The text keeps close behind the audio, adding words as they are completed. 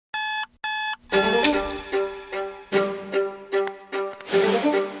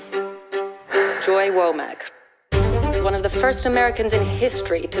Joy Womack, one of the first Americans in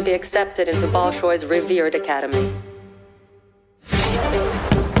history to be accepted into Bolshoi's revered academy.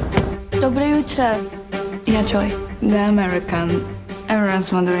 Dobre jutra. Yeah, Joy. The American.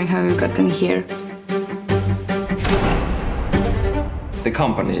 Everyone's wondering how you got in here. The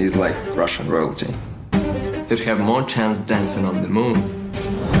company is like Russian royalty. You'd have more chance dancing on the moon.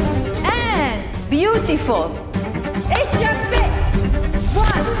 And beautiful. Échappé.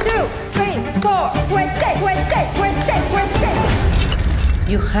 1, 2, 3, 4. Puente, puente, puente, puente.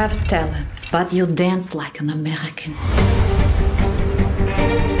 You have talent, but you dance like an American.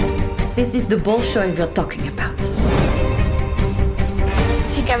 This is the Bolshoi we're talking about. I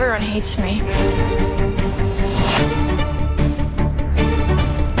think everyone hates me.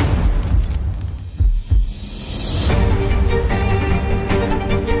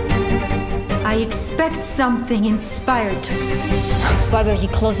 I expect something inspired. Why were you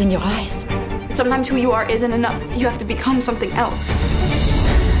closing your eyes? Sometimes who you are isn't enough. You have to become something else.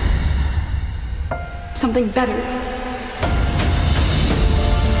 Something better.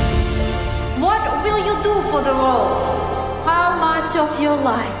 What will you do for the role? How much of your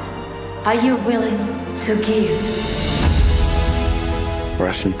life are you willing to give?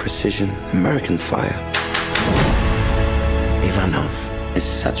 Russian precision, American fire. Ivanov is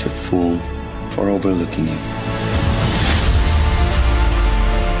such a fool for overlooking you.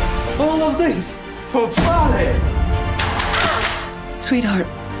 All of this for ballet! Sweetheart.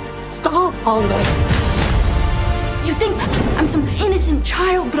 Stop all that! You think I'm some innocent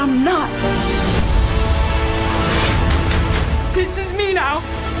child, but I'm not. This is me now.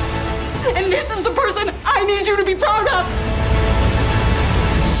 And this is the person I need you to be proud of.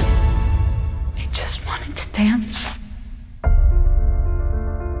 I just wanted to dance.